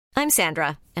I'm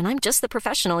Sandra, and I'm just the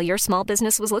professional your small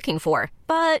business was looking for.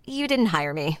 But you didn't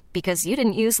hire me because you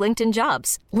didn't use LinkedIn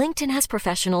Jobs. LinkedIn has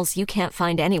professionals you can't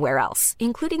find anywhere else,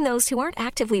 including those who aren't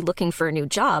actively looking for a new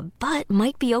job, but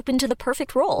might be open to the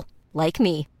perfect role, like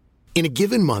me. In a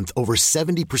given month, over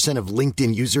 70% of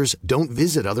LinkedIn users don't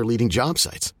visit other leading job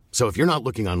sites. So if you're not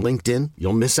looking on LinkedIn,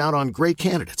 you'll miss out on great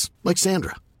candidates like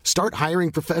Sandra. Start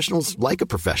hiring professionals like a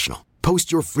professional.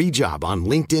 Post your free job on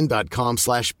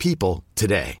linkedin.com/people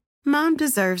today. Mom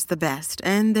deserves the best,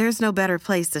 and there's no better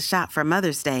place to shop for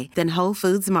Mother's Day than Whole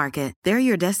Foods Market. They're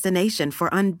your destination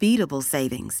for unbeatable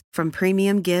savings, from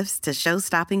premium gifts to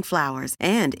show-stopping flowers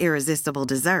and irresistible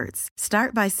desserts.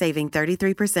 Start by saving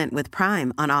 33% with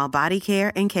Prime on all body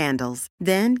care and candles.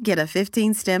 Then get a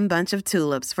 15-stem bunch of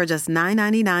tulips for just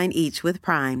 $9.99 each with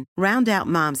Prime. Round out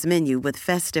Mom's menu with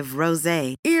festive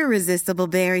rosé, irresistible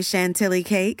berry chantilly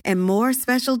cake, and more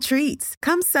special treats.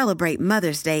 Come celebrate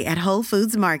Mother's Day at Whole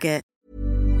Foods Market.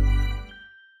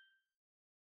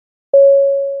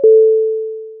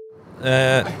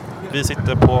 Vi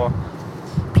sitter på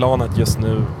planet just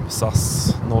nu,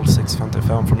 SAS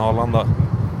 0655 från Arlanda.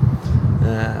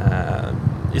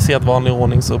 I sedvanlig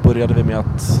ordning så började vi med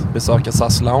att besöka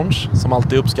SAS Lounge, som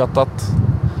alltid är uppskattat.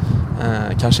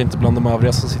 Kanske inte bland de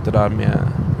övriga som sitter där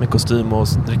med kostym och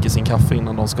dricker sin kaffe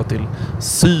innan de ska till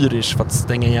Zürich för att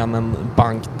stänga igen en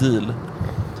bankdeal.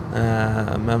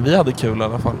 Men vi hade kul i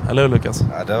alla fall, eller hur Lukas?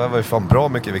 Ja, det var ju fan bra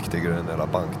mycket viktigare än hela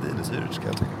bankdeal i Zürich, kan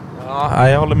jag tycka. Ja,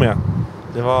 jag håller med.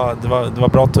 Det var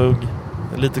bra tugg.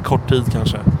 Lite kort tid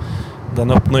kanske.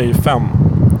 Den öppnar ju 5,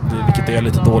 vilket är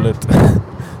lite dåligt.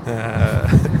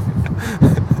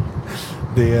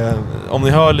 Om ni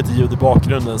hör lite ljud i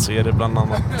bakgrunden så är det bland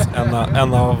annat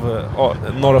en av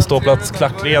Norra Ståplats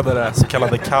klackledare, så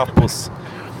kallade Capos,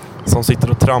 som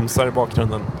sitter och tramsar i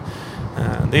bakgrunden.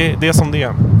 Det är som det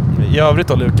är. I övrigt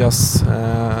då, Lukas,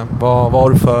 vad har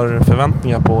du för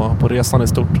förväntningar på resan i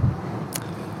stort?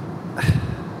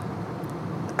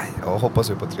 Jag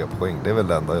hoppas ju på 3 poäng. Det är väl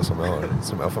det enda som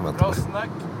jag förväntar mig.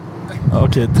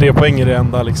 Okej, 3 poäng är det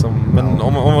enda liksom. Men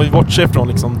om vi bortser från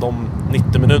liksom de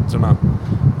 90 minuterna,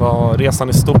 resan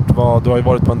i stort, du har ju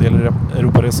varit på en del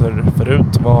Europaresor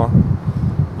förut.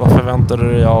 Vad förväntar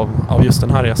du dig av just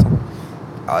den här resan?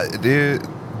 Ja, det är ju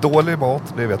dålig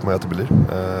mat, det vet man ju att det blir.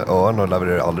 Öarna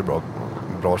levererar aldrig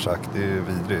bra käk. Det är ju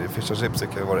vidrigt. Fish and chips kan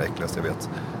ju vara det äckligaste jag vet.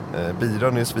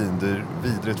 Biran är svindyr,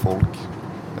 vidrigt folk.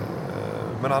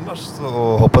 Men annars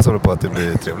så hoppas jag på att det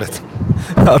blir trevligt.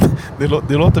 Ja,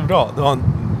 det låter bra. Det var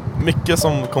mycket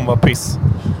som kommer vara piss.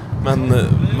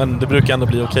 Men det brukar ändå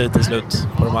bli okej till slut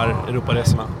på de här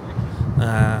Europaresorna.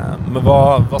 Men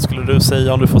vad skulle du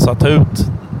säga om du får så ta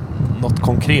ut något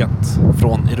konkret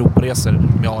från Europaresor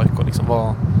med AIK? Liksom,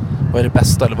 vad är det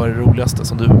bästa eller vad är det roligaste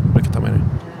som du brukar ta med dig?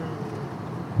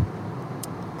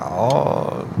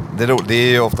 Ja, det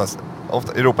är ju oftast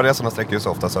Europaresorna sträcker ju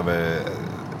sig oftast över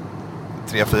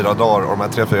 3-4 dagar, och de här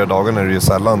 3-4 dagarna är det ju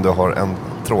sällan du har en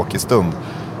tråkig stund.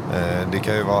 Det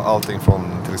kan ju vara allting från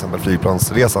till exempel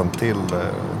flygplansresan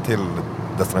till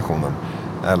destinationen,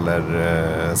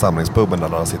 eller samlingspubben där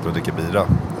alla sitter och dricker bira.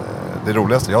 Det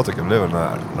roligaste jag tycker blir väl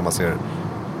när man ser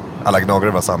alla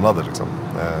gnagare vara samlade liksom.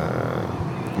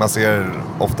 Man ser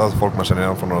ofta folk man känner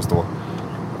igen från några stå.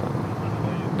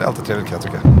 Det är alltid trevligt, kan jag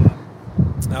tycka.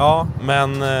 Ja,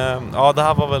 men det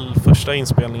här var väl första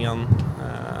inspelningen.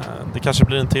 Det kanske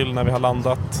blir en till när vi har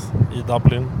landat i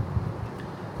Dublin.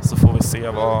 Så får vi se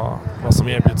vad som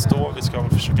erbjuds då. Vi ska väl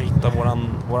försöka hitta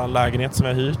våran lägenhet som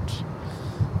vi har hyrt.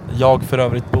 Jag för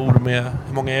övrigt bor med,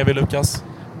 hur många är vi, Lukas?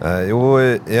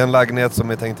 I en lägenhet som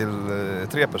är tänkt till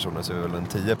 3 personer så är vi väl en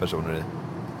 10 personer i.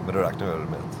 Men då räknar vi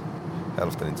med att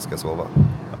hälften inte ska sova.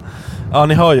 Ja,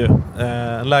 ni hör ju.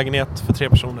 En lägenhet för 3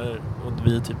 personer och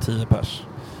vi är typ 10 pers.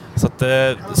 Så att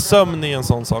sömn är en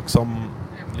sån sak som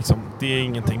liksom, det är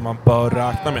ingenting man bör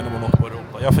räkna med när man åker på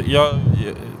Europa.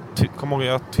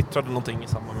 Jag twittrade någonting i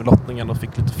samband med lottningen och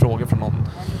fick lite frågor från någon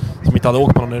som inte hade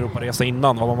åkt på någon Europaresa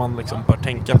innan, vad man liksom bör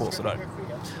tänka på sådär.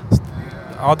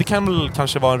 Ja, det kan väl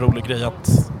kanske vara en rolig grej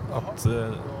att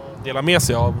dela med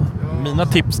sig av. Mina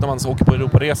tips när man åker på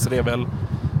Europaresor är väl,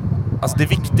 alltså det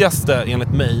viktigaste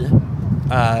enligt mig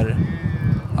är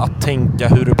att tänka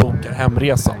hur du bokar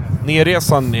hemresan.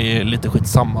 Nerresan är lite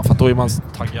skitsamma för att då är man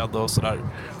taggad och sådär.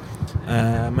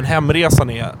 Men hemresan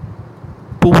är,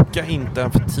 boka inte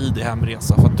en för tidig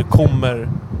hemresa för att du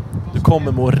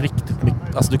kommer må riktigt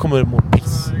mycket, alltså du kommer må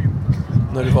piss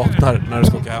när du vaknar när du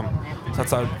ska åka hem. Så att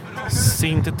så här, se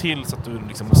inte till så att du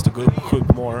liksom måste gå upp 7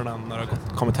 på morgonen när du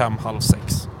har kommit hem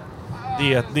 5:30.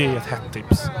 Det är ett hett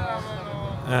tips.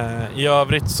 I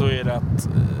övrigt så är det att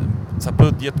så här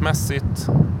budgetmässigt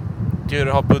mycket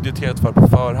du har budgeterat för på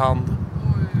förhand,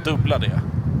 dubbla det.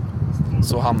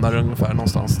 Så hamnar det ungefär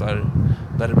någonstans där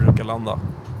det brukar landa.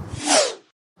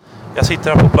 Jag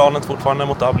sitter här på planet fortfarande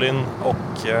mot Dublin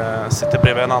och sitter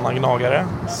bredvid en annan gnagare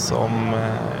som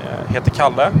heter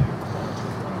Kalle.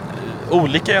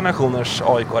 Olika generationers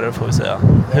AIK-are får vi säga.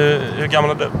 Hur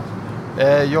gammal är du?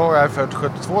 Jag är född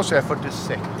 72 så jag är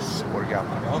 46 år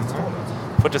gammal.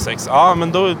 46, ja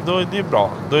men då är det bra.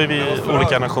 Då är vi olika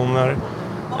generationer.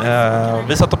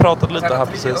 Vi satt och pratade lite här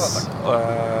precis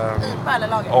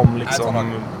om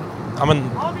liksom,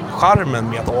 charmen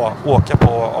med att åka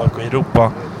på AIK i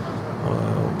Europa.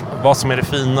 Vad som är det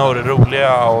fina och det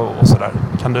roliga och sådär.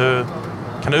 Kan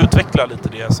du utveckla lite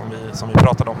det som vi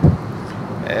pratade om?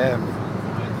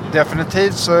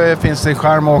 Definitivt så finns det en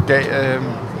charm att åka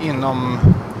inom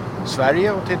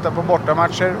Sverige och titta på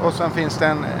bortamatcher. Och sen finns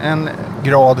det en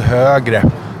grad högre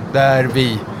där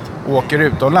vi åker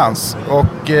utomlands.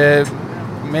 Och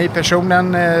mig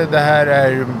personligen, det här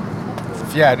är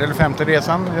 4:e eller 5:e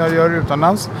resan jag gör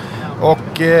utomlands. Och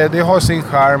det har sin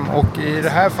charm och i det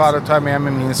här fallet har jag med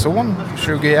mig min son,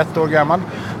 21 år gammal,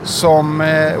 som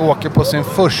åker på sin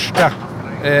första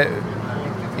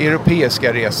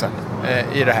europeiska resa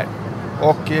i det här.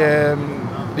 Och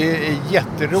det är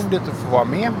jätteroligt att få vara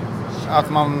med, att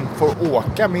man får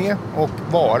åka med och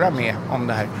vara med om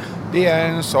det här. Det är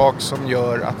en sak som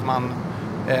gör att man,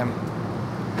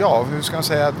 hur ska man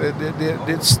säga, att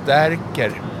det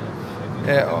stärker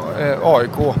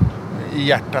AIK i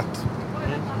hjärtat.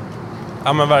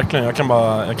 Ja men verkligen, jag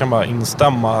kan bara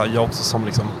instämma. Jag också som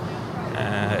liksom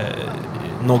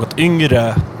något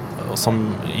yngre och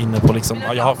som inne på liksom,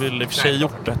 jag har väl i och för sig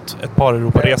gjort ett par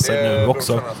Europaresor nu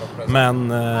också,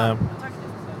 men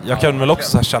jag kan väl också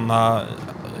så här känna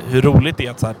hur roligt det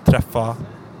är att så här träffa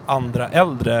andra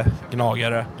äldre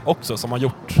gnagare också som har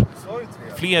gjort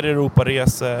fler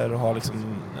Europaresor och har liksom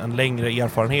en längre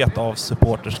erfarenhet av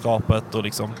supporterskapet och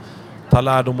liksom ta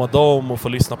lärdom av dem och få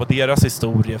lyssna på deras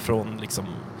historier från liksom,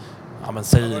 ja men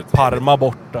säg Parma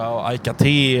borta och AIK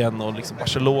Aten och liksom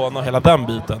Barcelona och hela den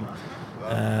biten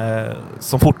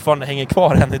som fortfarande hänger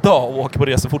kvar än idag och åker på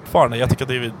resor fortfarande. Jag tycker att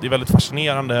det är väldigt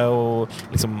fascinerande och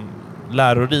liksom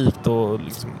lärorikt och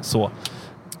liksom så.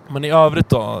 Men i övrigt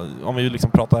då, om vi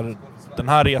liksom pratar den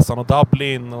här resan och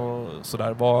Dublin och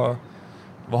sådär, vad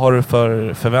har du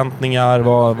för förväntningar?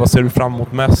 Vad ser du fram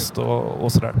emot mest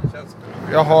och sådär?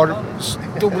 Jag har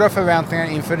stora förväntningar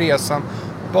inför resan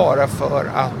bara för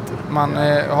att man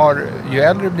har, ju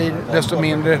äldre blir desto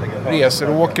mindre resor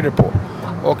åker det på.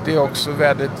 Och det är också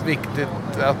väldigt viktigt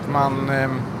att man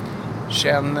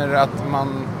känner att man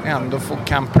ändå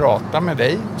kan prata med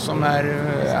dig som är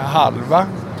halva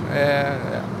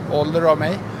ålder av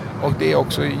mig. Och det är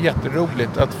också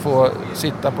jätteroligt att få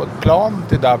sitta på ett plan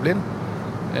till Dublin.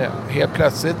 Helt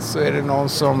plötsligt så är det någon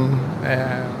som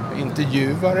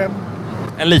intervjuar en.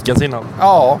 En likasinnad.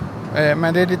 Ja,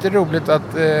 men det är lite roligt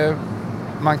att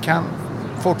man kan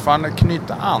fortfarande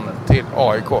knyta an till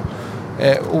AIK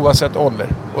oavsett ålder.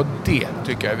 Och det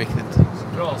tycker jag är viktigt.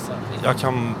 Jag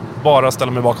kan bara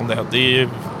ställa mig bakom det. Det är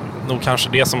nog kanske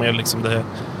det som är liksom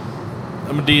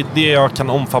det jag kan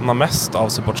omfamna mest av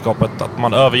supportskapet. Att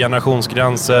man över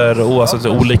generationsgränser oavsett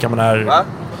hur olika man är.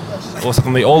 Oavsett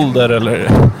om det är ålder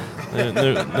eller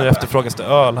nu efterfrågas det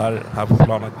öl här på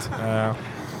planet.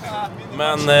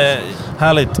 Men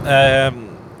härligt.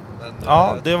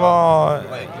 Ja, det var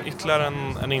ytterligare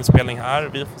en inspelning här.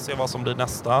 Vi får se vad som blir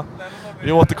nästa.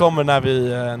 Vi återkommer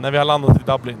när vi har landat i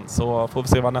Dublin, så får vi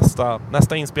se vad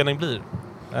nästa inspelning blir.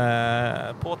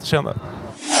 På återseende.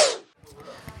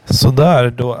 Så där,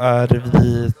 då är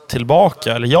vi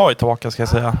tillbaka. Eller jag är tillbaka ska jag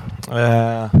säga.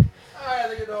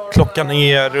 Klockan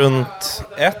är runt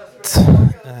 1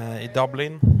 i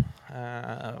Dublin.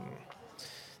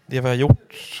 Det vi har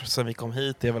gjort sen vi kom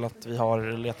hit är väl att vi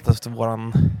har letat efter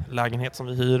våran lägenhet som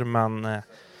vi hyr, men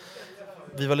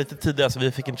vi var lite tidiga så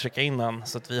vi fick inte checka in den.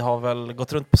 Så att vi har väl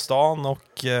gått runt på stan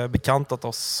och bekantat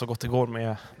oss så gott det går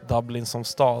med Dublin som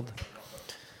stad.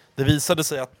 Det visade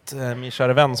sig att min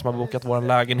kära vän som har bokat vår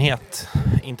lägenhet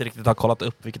inte riktigt har kollat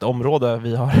upp vilket område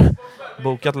vi har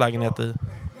bokat lägenhet i.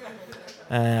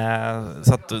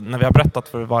 Så att när vi har berättat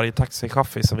för varje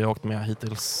taxichaufför som vi har åkt med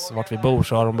hittills vart vi bor,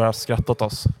 så har de börjat skratta åt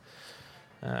oss.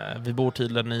 Vi bor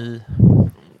tydligen i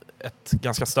ett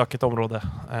ganska stökigt område.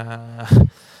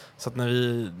 Så att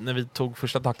när vi tog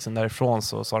första taxin därifrån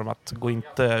så sa de att gå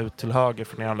inte ut till höger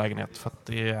från er lägenhet, för att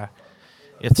det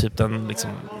är typ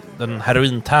den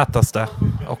herointätaste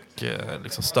och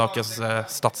liksom stökigaste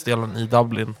stadsdelen i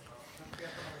Dublin.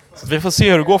 Så vi får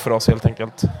se hur det går för oss helt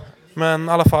enkelt. Men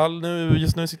i alla fall,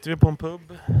 just nu sitter vi på en pub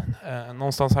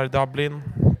någonstans här i Dublin.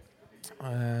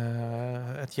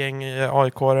 Ett gäng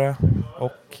AIK-are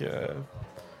och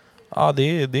ja,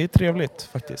 det är trevligt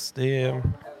faktiskt.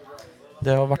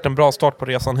 Det har varit en bra start på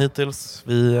resan hittills.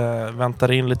 Vi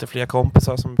väntar in lite fler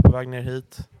kompisar som är på väg ner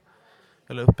hit.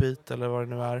 Eller upp hit, eller vad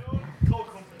det nu är.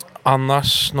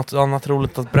 Annars, något annat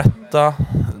roligt att berätta.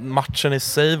 Matchen i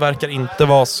sig verkar inte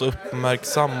vara så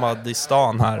uppmärksammad i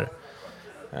stan här.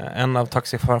 En av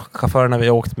taxichaufförerna vi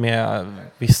åkt med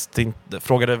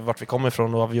frågade vart vi kom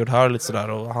ifrån och vad vi gjorde här lite sådär.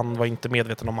 Och han var inte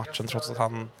medveten om matchen trots att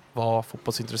han var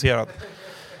fotbollsintresserad.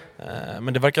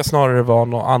 Men det verkar snarare vara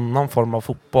någon annan form av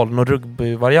fotboll, någon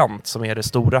rugbyvariant som är det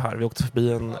stora här. Vi åkte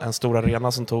förbi en stor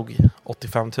arena som tog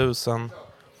 85 000.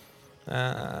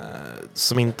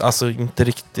 Som inte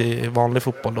riktigt vanlig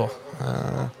fotboll då.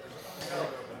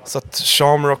 Så att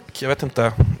Shamrock, jag vet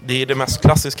inte, det är det mest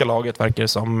klassiska laget verkar det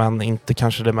som, men inte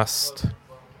kanske det mest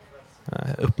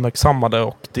uppmärksammade,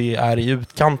 och det är i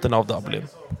utkanten av Dublin.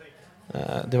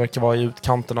 Det verkar vara i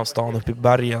utkanten av stan, uppe i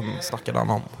bergen snackade han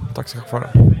om,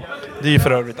 taxichauffören. Det är ju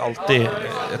för övrigt alltid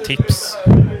ett tips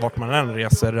vart man än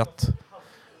reser att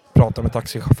prata med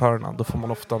taxichaufförerna. Då får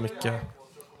man ofta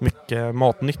mycket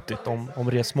matnyttigt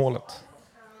om resmålet.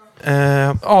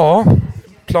 Ja,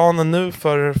 planen nu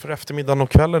för eftermiddagen och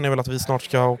kvällen är väl att vi snart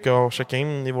ska åka och checka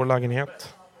in i vår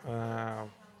lägenhet.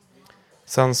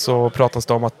 Sen så pratas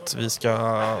det om att vi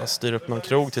ska styra upp någon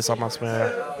krog tillsammans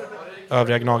med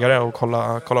övriga gnagare och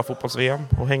kolla fotbolls-VM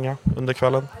och hänga under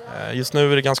kvällen. Just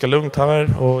nu är det ganska lugnt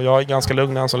här och jag är ganska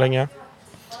lugn än så länge.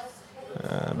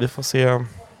 Vi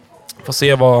får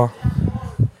se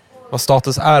vad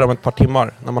status är om ett par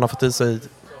timmar när man har fått i sig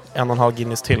 1,5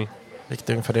 Guinness till. Vilket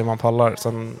är ungefär det man pallar,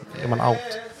 sen är man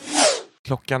out.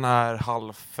 Klockan är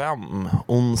 4:30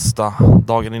 onsdag,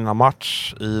 dagen innan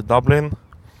match i Dublin.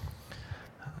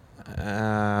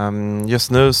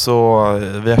 Just nu så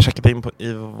vi har checkat in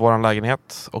i våran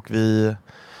lägenhet och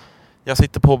jag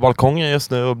sitter på balkongen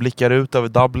just nu och blickar ut över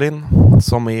Dublin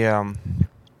som är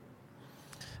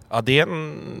det är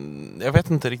jag vet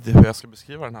inte riktigt hur jag ska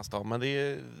beskriva den här staden, men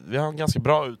vi har en ganska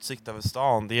bra utsikt över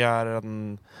stan. Det är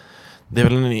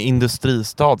väl en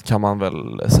industristad kan man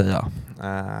väl säga.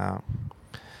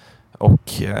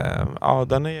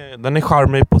 Den är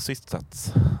charmig på sitt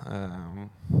sätt.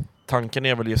 Tanken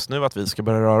är väl just nu att vi ska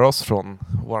börja röra oss från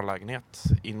vår lägenhet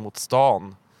in mot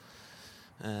stan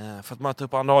för att möta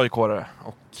upp andra AIK-are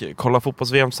och kolla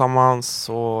fotbolls-VM tillsammans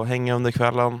och hänga under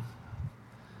kvällen.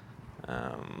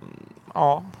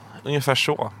 Ja, ungefär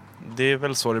så. Det är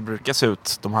väl så det brukar se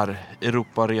ut, de här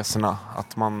Europaresorna.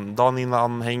 Att man dagen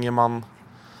innan hänger man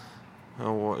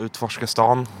och utforskar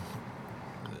stan.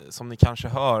 Som ni kanske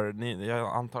hör,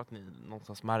 jag antar att ni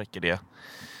någonstans märker det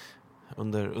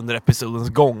under episodens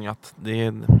gång, att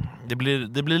det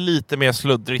blir lite mer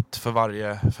sluddrigt för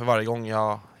varje gång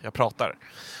jag pratar.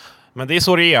 Men det är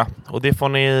så det är, och det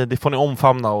får ni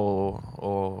omfamna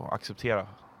och acceptera.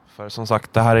 För som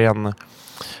sagt, det här är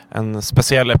en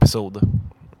speciell episod.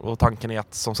 Och tanken är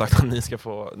att som sagt att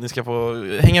ni ska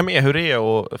få hänga med hur det är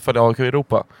och följa AIK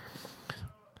Europa.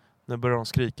 Nu börjar de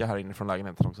skrika här inne från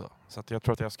lägenheten också. Så att jag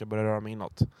tror att jag ska börja röra mig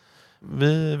inåt.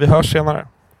 Vi hörs senare.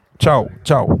 Ciao.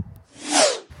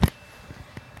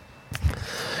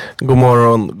 God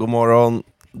morgon.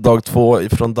 Dag 2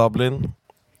 ifrån Dublin.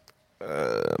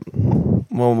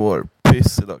 Man mår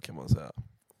piss idag kan man säga.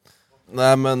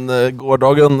 Nej men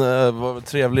gårdagen var väl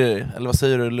trevlig. Eller vad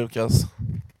säger du, Lukas?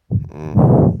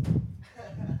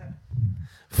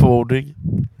 Fåordig.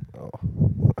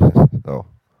 Ja.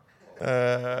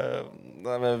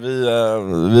 Nej men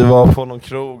vi var på någon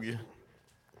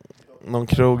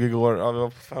krog igår. Ja, vi var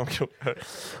på 5 krogar.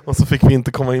 Och så fick vi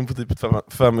inte komma in på typ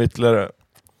 5 ytterligare.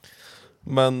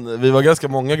 Men vi var ganska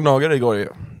många gnagare igår ju.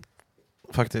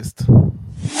 Faktiskt.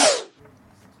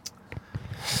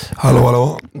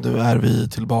 Hallå. Nu är vi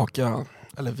tillbaka.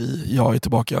 Eller jag är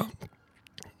tillbaka.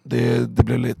 Det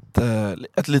blev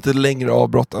ett lite längre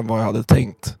avbrott än vad jag hade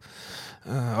tänkt.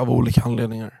 Av olika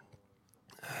anledningar.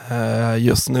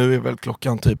 Just nu är väl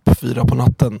klockan typ 4 på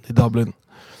natten i Dublin.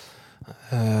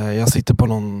 Jag sitter på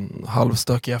någon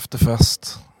halvstökig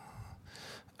efterfest.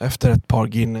 Efter ett par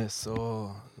Guinness och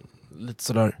lite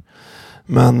sådär.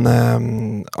 Men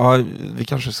vi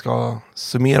kanske ska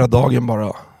summera dagen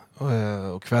bara.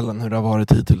 Och kvällen, hur det har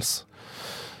varit hittills.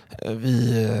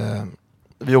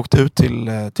 Vi åkte ut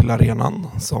till arenan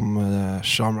som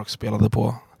Shamrock spelade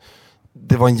på.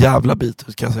 Det var en jävla bit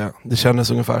ut kan jag säga. Det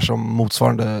kändes ungefär som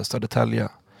motsvarande Södertälje.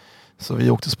 Så vi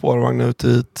åkte spårvagn ut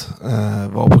dit,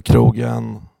 var på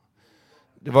krogen.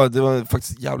 Det var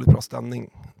faktiskt jävligt bra stämning.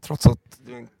 Trots att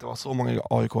det inte var så många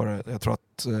AIK-are. Jag tror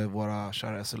att våra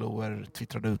kära SLO:er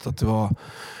twittrade ut att det var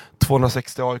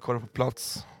 260 AIK-are på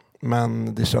plats.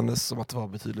 Men det kändes som att det var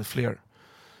betydligt fler.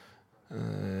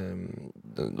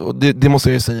 Och det måste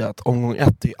jag ju säga att omgång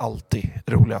 1 är alltid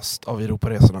roligast av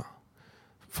Europaresorna.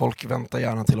 Folk väntar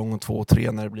gärna till omgång 2 och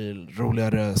 3 när det blir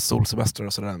roligare solsemester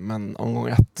och sådär. Men omgång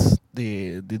 1,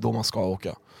 det är då man ska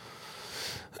åka.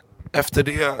 Efter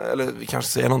det, eller vi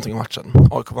kanske säger någonting om matchen.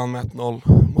 AIK vann med 1-0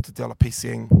 mot ett jävla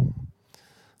pissgäng.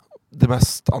 Det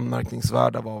mest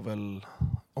anmärkningsvärda var väl,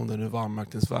 om det nu var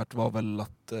anmärkningsvärt, var väl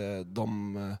att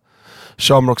de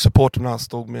Shamrock-supporterna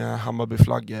stod med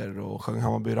Hammarby-flaggor och sjöng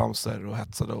Hammarby-ramser och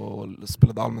hetsade och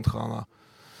spelade allmänt sköna.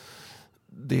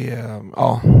 Det,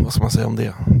 ja, vad ska man säga om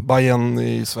det? Bayern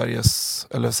i Sveriges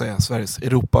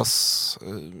Europas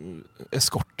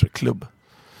eskortklubb.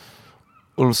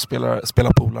 Och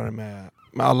spelar polare med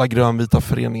alla grönvita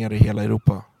föreningar i hela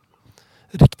Europa.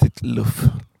 Riktigt luff.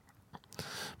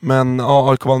 Men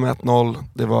ja, AIK vann med 1-0.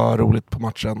 Det var roligt på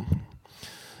matchen.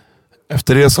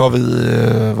 Efter det så har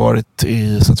vi varit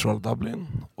i Central Dublin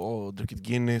och druckit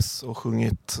Guinness och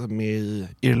sjungit med i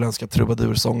irländska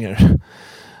trubadursånger.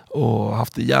 Och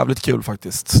haft det jävligt kul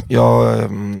faktiskt.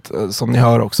 Som ni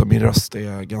hör också, min röst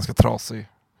är ganska trasig.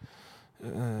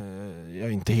 Jag är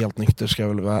inte helt nykter, ska jag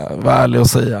väl vara ärlig och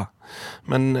säga.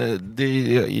 Men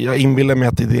jag inbillar mig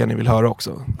att det är det ni vill höra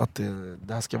också. Att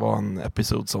det här ska vara en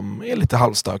episod som är lite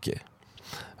halvstökig.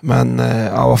 Men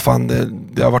ja, vad fan,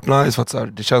 det har varit nice för att så här,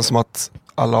 det känns som att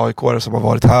alla AIK:are som har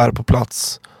varit här på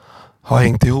plats har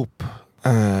hängt ihop.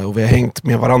 Och vi har hängt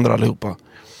med varandra allihopa.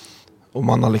 Och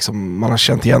man har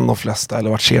känt igen de flesta, eller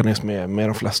varit tjenis med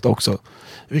de flesta också.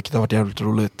 Vilket har varit jävligt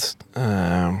roligt.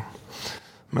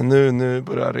 Men nu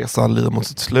börjar resan lida mot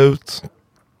sitt slut.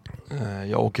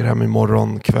 Jag åker hem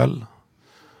imorgon kväll.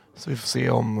 Så vi får se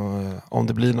om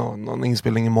det blir någon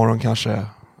inspelning imorgon kanske.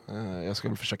 Jag ska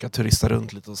väl försöka turista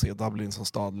runt lite och se Dublin som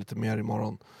stad lite mer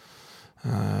imorgon.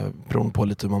 Beroende på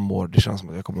lite hur man mår. Det känns som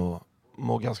att jag kommer att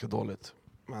må ganska dåligt.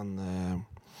 Men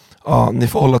ja, ni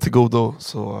får hålla till godo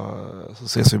så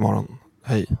ses vi imorgon.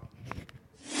 Hej.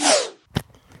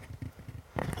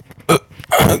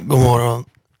 God morgon.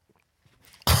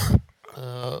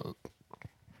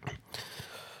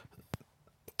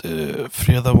 Det är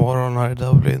fredag morgon här i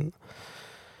Dublin.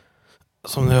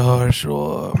 Som ni hör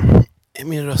så är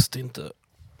min röst inte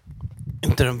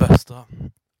den bästa.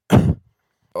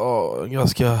 En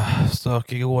ganska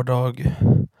stökig gårdag.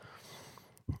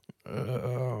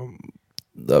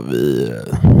 Där vi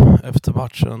efter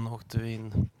matchen åkte vi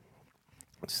in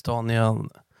till stan igen.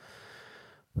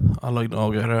 Alla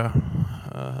gnagare.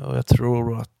 Och jag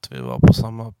tror att vi var på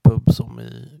samma pub som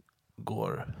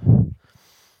igår.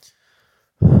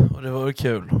 Och det var ju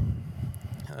kul.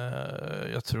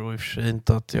 Jag tror i och för sig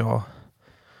inte att jag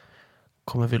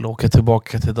kommer vilja åka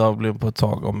tillbaka till Dublin på ett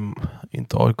tag om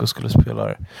inte AIK skulle spela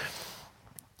där.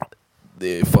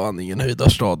 Det är fan ingen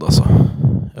höjdarstad alltså.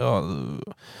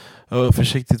 Jag var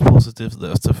försiktigt positivt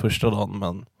efter första dagen,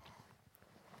 men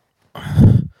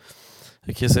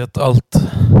jag kan säga att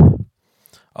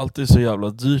allt är så jävla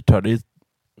dyrt här. Det är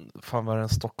fan värre än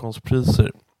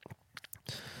Stockholmspriser.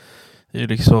 Det är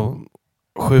liksom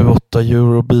 7-8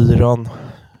 euro biran.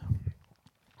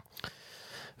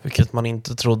 Vilket man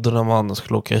inte trodde när man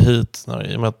skulle åka hit.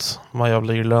 I och med att de här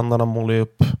jävla irländarna målar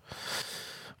upp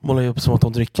som att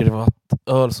de dricker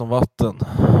öl som vatten.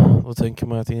 Då tänker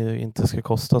man att det inte ska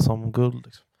kosta som guld.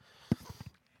 Liksom.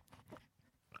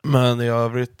 Men i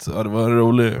övrigt, ja, det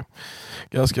var en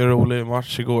ganska rolig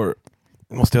match igår.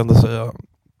 Måste jag ändå säga.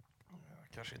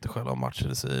 Kanske inte själva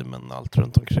matchen i sig, men allt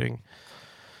runt omkring.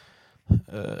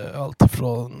 Allt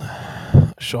ifrån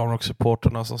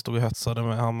Shamrock-supporterna som stod och hetsade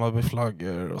med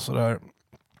Hammarby-flaggor och sådär.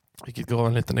 Vilket gav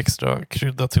en liten extra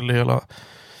krydda till det hela.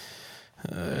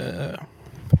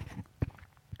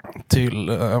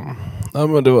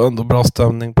 Men det var ändå bra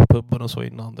stämning på puben och så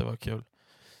innan. Det var kul.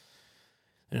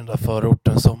 I den där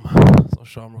förorten som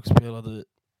Shamrock spelade i.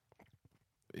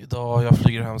 Idag, jag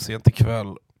flyger hem sent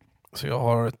ikväll. Så jag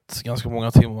har ganska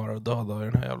många timmar att döda i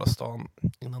den här jävla stan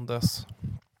innan dess.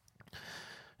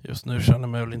 Just nu känner jag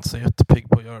mig väl inte så jättepigg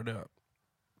på att göra det.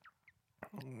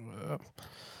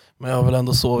 Men jag har väl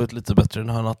ändå sovit lite bättre den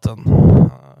här natten.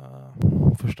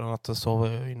 Första natten sov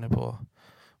jag inne på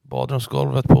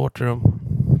badrumsgolvet på vårt rum.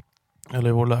 Eller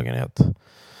i vår lägenhet.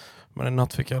 Men en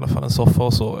natt fick jag i alla fall en soffa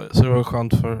och så det var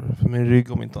skönt för min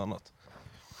rygg om inte annat.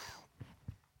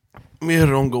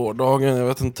 Mer om gårdagen, jag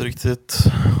vet inte riktigt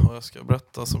vad jag ska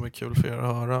berätta som är kul för er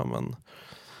att höra, men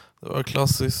det var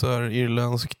klassiskt så här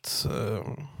irländskt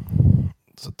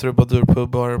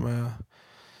trubadurpubbar med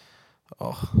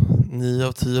 9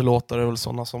 av 10 låtar är väl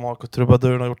sådana som AIK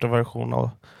Trubaduren har gjort en version av.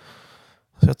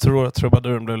 Så jag tror att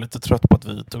trubaduren blev lite trött på att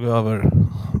vi tog över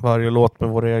varje låt med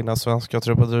våra egna svenska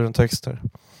trubaduren-texter.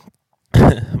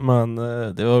 Men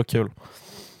det var kul.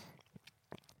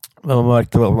 Men man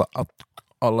märkte väl att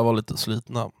alla var lite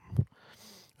slitna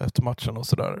efter matchen och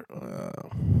sådär.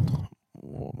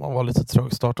 Man var lite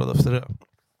trögstartad efter det.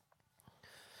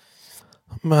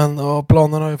 Men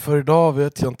planerna för idag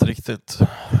vet jag inte riktigt.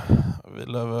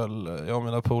 Jag och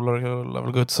mina polare lär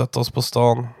väl gå ut och sätta oss på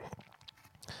stan.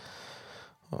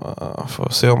 Får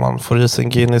se om man får i sig en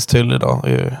Guinness till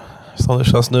idag. Som det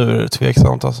känns nu är det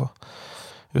tveksamt alltså.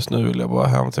 Just nu vill jag bara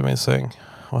hem till min säng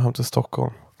och hem till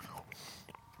Stockholm.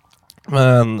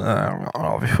 Men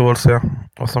vi får väl se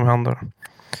vad som händer.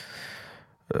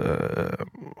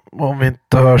 Om vi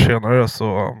inte hör senare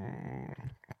så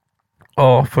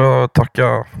får jag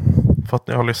tacka för att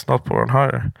ni har lyssnat på den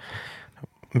här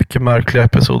mycket märkliga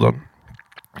episoden.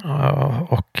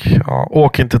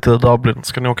 Åk inte till Dublin.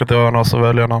 Ska ni åka till öarna så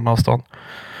välj en annan stan.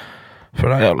 För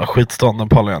den här jävla skitstan, den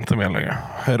pallar jag inte med längre.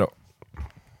 Hej då.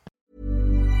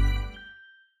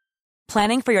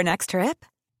 Planning for your next trip?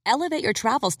 Elevate your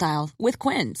travel style with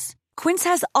Quince. Quince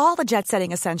has all the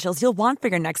jet-setting essentials you'll want for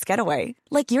your next getaway,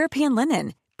 like European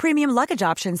linen, premium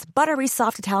luggage options, buttery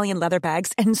soft Italian leather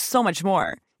bags, and so much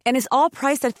more. And is all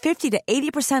priced at 50 to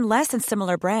 80% less than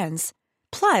similar brands.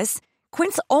 Plus,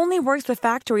 Quince only works with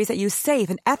factories that use safe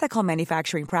and ethical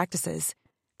manufacturing practices.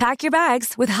 Pack your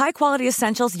bags with high-quality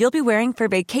essentials you'll be wearing for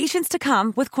vacations to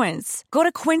come with Quince. Go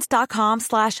to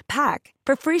quince.com/pack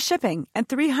for free shipping and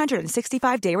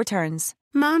 365-day returns.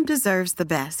 Mom deserves the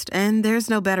best, and there's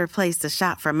no better place to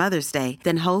shop for Mother's Day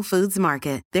than Whole Foods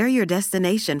Market. They're your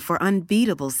destination for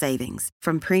unbeatable savings,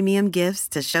 from premium gifts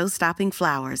to show-stopping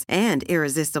flowers and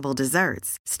irresistible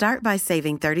desserts. Start by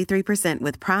saving 33%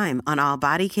 with Prime on all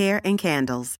body care and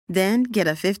candles. Then get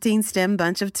a 15-stem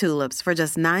bunch of tulips for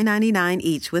just $9.99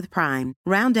 each with Prime.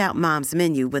 Round out Mom's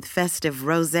menu with festive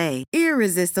rosé,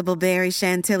 irresistible berry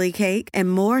chantilly cake,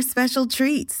 and more special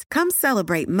treats. Come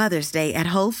celebrate Mother's Day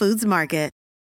at Whole Foods Market.